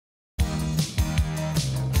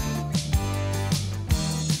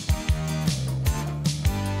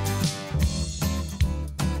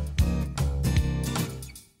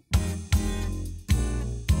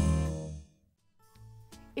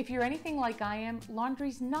If you're anything like I am,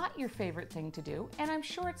 laundry's not your favorite thing to do, and I'm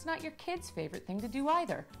sure it's not your kid's favorite thing to do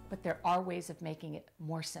either. But there are ways of making it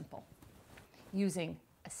more simple using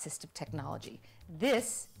assistive technology.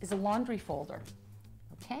 This is a laundry folder,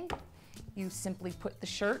 okay? You simply put the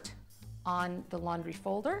shirt on the laundry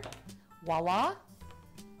folder, voila,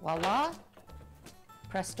 voila,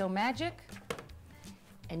 presto magic,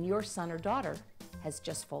 and your son or daughter has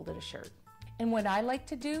just folded a shirt. And what I like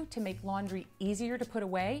to do to make laundry easier to put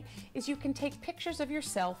away is you can take pictures of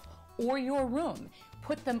yourself or your room,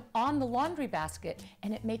 put them on the laundry basket,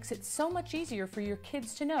 and it makes it so much easier for your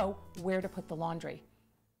kids to know where to put the laundry.